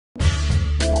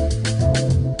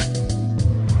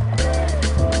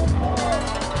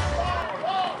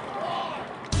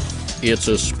It's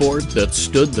a sport that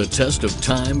stood the test of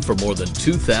time for more than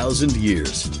 2,000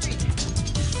 years.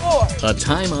 A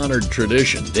time-honored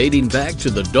tradition dating back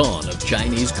to the dawn of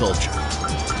Chinese culture.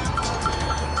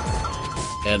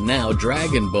 And now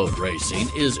dragon boat racing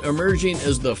is emerging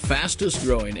as the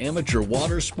fastest-growing amateur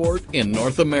water sport in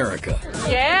North America.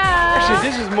 Yeah!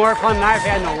 Actually, this is more fun than I've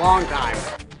had in a long time.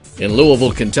 In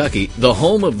Louisville, Kentucky, the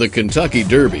home of the Kentucky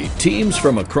Derby, teams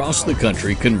from across the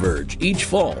country converge each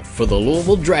fall for the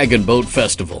Louisville Dragon Boat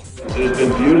Festival. It has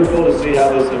been beautiful to see how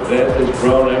this event has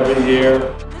grown every year.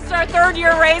 This is our third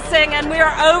year racing, and we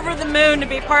are over the moon to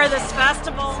be part of this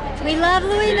festival. We love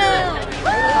Louisville!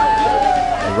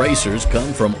 The racers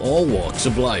come from all walks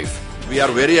of life. We are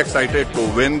very excited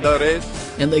to win the race.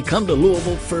 And they come to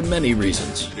Louisville for many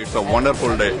reasons. It's a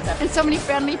wonderful day. And so many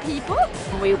friendly people.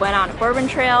 We went on a Bourbon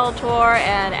Trail tour,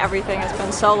 and everything has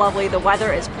been so lovely. The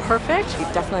weather is perfect. We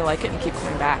definitely like it and keep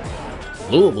coming back.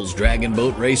 Louisville's dragon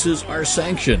boat races are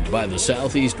sanctioned by the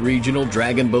Southeast Regional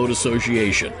Dragon Boat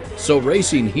Association, so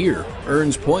racing here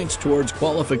earns points towards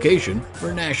qualification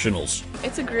for nationals.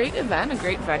 It's a great event, a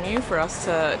great venue for us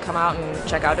to come out and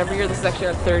check out every year. This is actually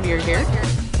our third year here.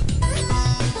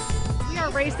 We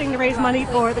are racing to raise money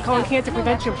for the Colon Cancer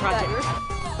Prevention Project.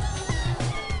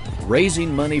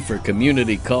 Raising money for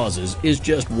community causes is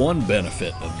just one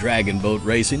benefit of dragon boat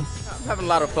racing. I'm having a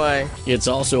lot of fun. It's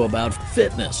also about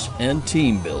fitness and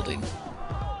team building.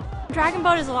 Dragon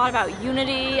boat is a lot about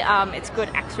unity. It's good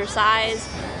exercise.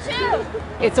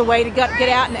 It's a way to get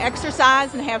out and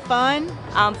exercise and have fun.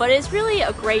 But it's really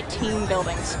a great team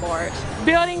building sport.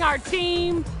 Building our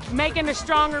team, making a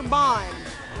stronger bond,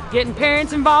 getting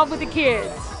parents involved with the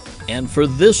kids. And for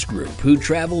this group who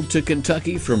traveled to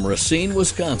Kentucky from Racine,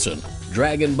 Wisconsin,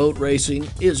 dragon boat racing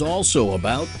is also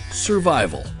about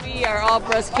survival. We are all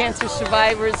breast cancer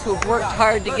survivors who've worked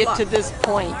hard to get to this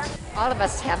point. All of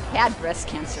us have had breast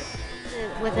cancer.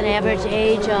 With an average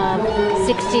age of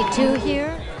 62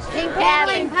 here.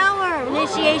 Paddling power!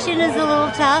 Initiation is a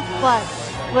little tough,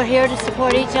 but we're here to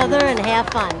support each other and have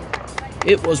fun.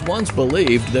 It was once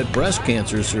believed that breast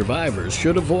cancer survivors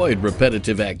should avoid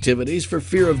repetitive activities for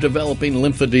fear of developing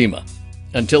lymphedema,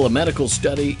 until a medical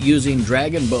study using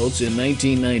dragon boats in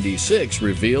 1996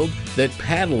 revealed that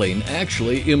paddling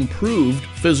actually improved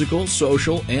physical,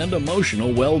 social, and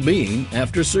emotional well-being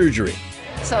after surgery.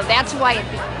 So that's why it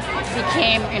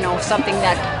became, something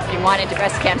that we wanted the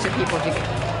breast cancer people to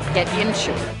get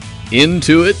into.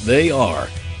 Into it they are,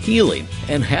 healing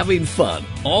and having fun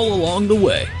all along the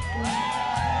way.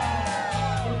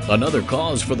 Another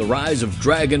cause for the rise of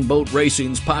dragon boat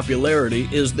racing's popularity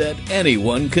is that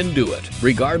anyone can do it,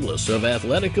 regardless of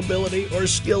athletic ability or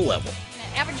skill level.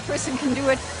 An average person can do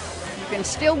it. You can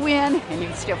still win, and you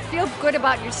can still feel good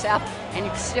about yourself, and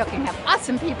you still can have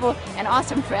awesome people and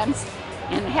awesome friends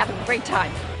and have a great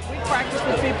time. We practiced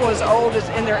with people as old as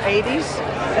in their 80s,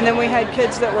 and then we had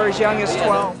kids that were as young as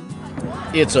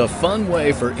 12. It's a fun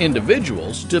way for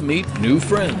individuals to meet new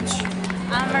friends.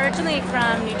 I'm originally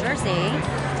from New Jersey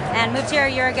and moved here a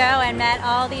year ago and met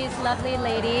all these lovely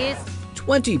ladies.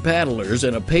 20 paddlers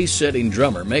and a pace-setting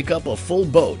drummer make up a full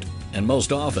boat, and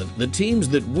most often the teams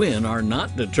that win are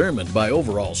not determined by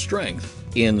overall strength.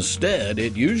 Instead,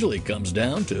 it usually comes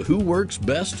down to who works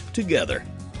best together.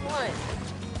 1,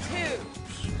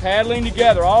 2. Paddling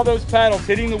together, all those paddles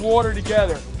hitting the water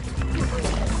together.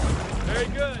 Very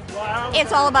good. Wow.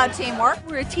 It's all about teamwork.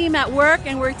 We're a team at work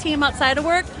and we're a team outside of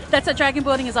work. That's what dragon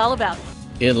boating is all about.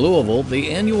 In Louisville, the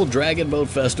annual Dragon Boat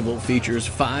Festival features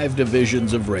 5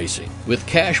 divisions of racing, with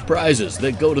cash prizes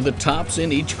that go to the tops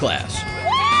in each class.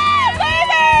 Woo, baby!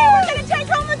 We're gonna take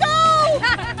home the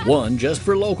gold! One just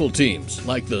for local teams,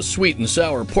 like the Sweet and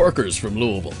Sour Porkers from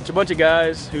Louisville. It's a bunch of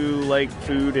guys who like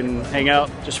food and hang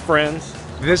out, just friends.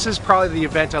 This is probably the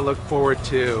event I look forward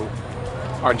to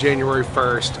on January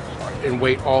 1st and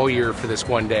wait all year for this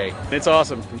one day. It's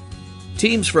awesome.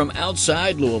 Teams from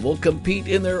outside Louisville compete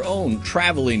in their own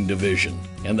traveling division,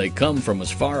 and they come from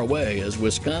as far away as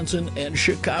Wisconsin and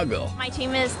Chicago. My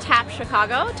team is TAP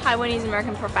Chicago, Taiwanese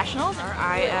American Professionals.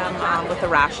 I am with the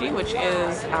Rashi, which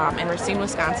is in Racine,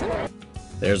 Wisconsin.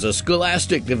 There's a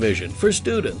scholastic division for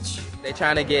students. They're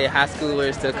trying to get high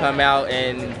schoolers to come out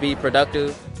and be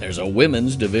productive. There's a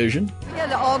women's division. We have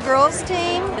the all-girls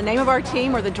team. The name of our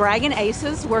team are the Dragon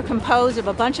Aces. We're composed of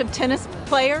a bunch of tennis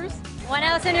players. When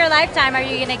else in your lifetime are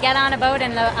you going to get on a boat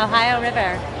in the Ohio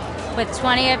River with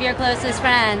 20 of your closest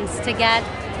friends to get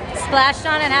splashed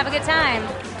on and have a good time?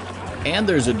 And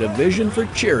there's a division for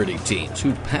charity teams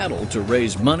who paddle to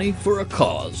raise money for a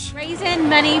cause. Raising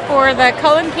money for the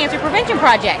Colon Cancer Prevention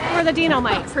Project. We're the Dino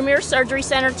Mites. Premier Surgery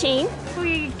Center team.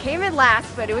 We came in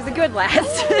last, but it was a good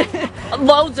last.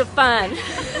 Loads of fun.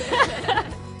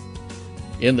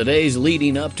 In the days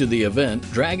leading up to the event,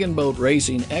 dragon boat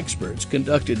racing experts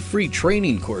conducted free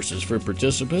training courses for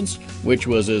participants, which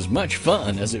was as much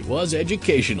fun as it was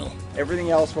educational.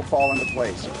 Everything else will fall into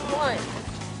place. 1,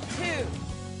 2.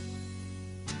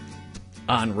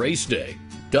 On race day,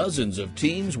 dozens of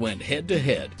teams went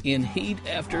head-to-head in heat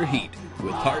after heat,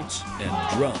 with hearts and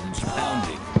drums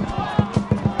pounding.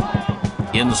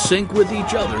 In sync with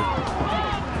each other,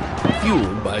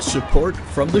 fueled by support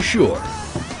from the shore.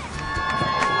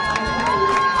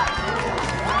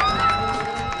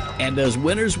 And as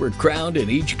winners were crowned in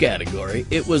each category,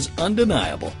 it was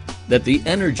undeniable that the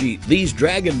energy these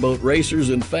dragon boat racers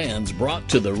and fans brought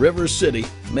to the River City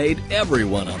made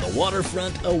everyone on the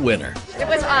waterfront a winner. It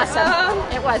was awesome.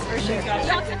 It was for sure.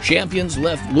 Champions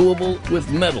left Louisville with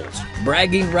medals,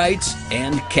 bragging rights,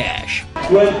 and cash.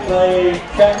 With a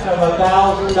check of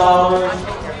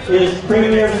 $1,000 is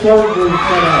Premier Surgery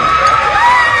Center.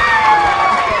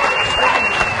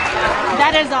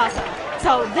 That is awesome.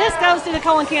 So this goes to the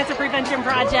Colon Cancer Prevention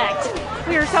Project.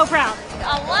 We are so proud.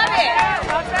 I love it.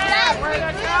 Way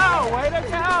to go! Way to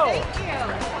go!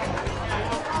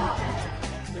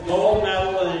 The gold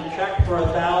medal and a check for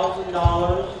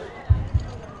 $1,000.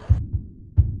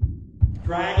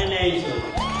 Dragon Aces.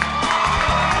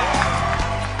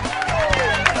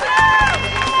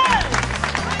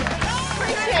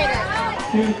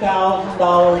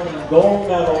 $2,000 in gold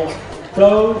medals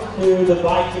goes to the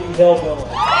Viking Hillbillies.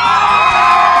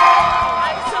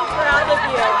 I'm so proud of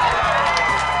you.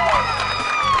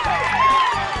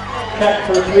 Check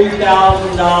for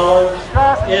 $3,000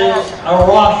 is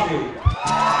Arashi.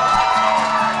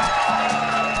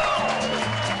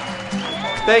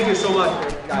 Thank you so much,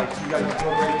 guys. You guys do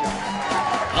a great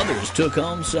job. Others took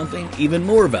home something even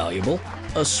more valuable,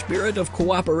 a spirit of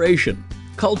cooperation,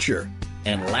 culture,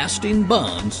 and lasting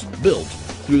bonds built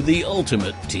through the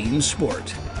ultimate team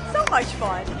sport. So much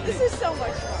fun. This is so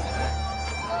much fun.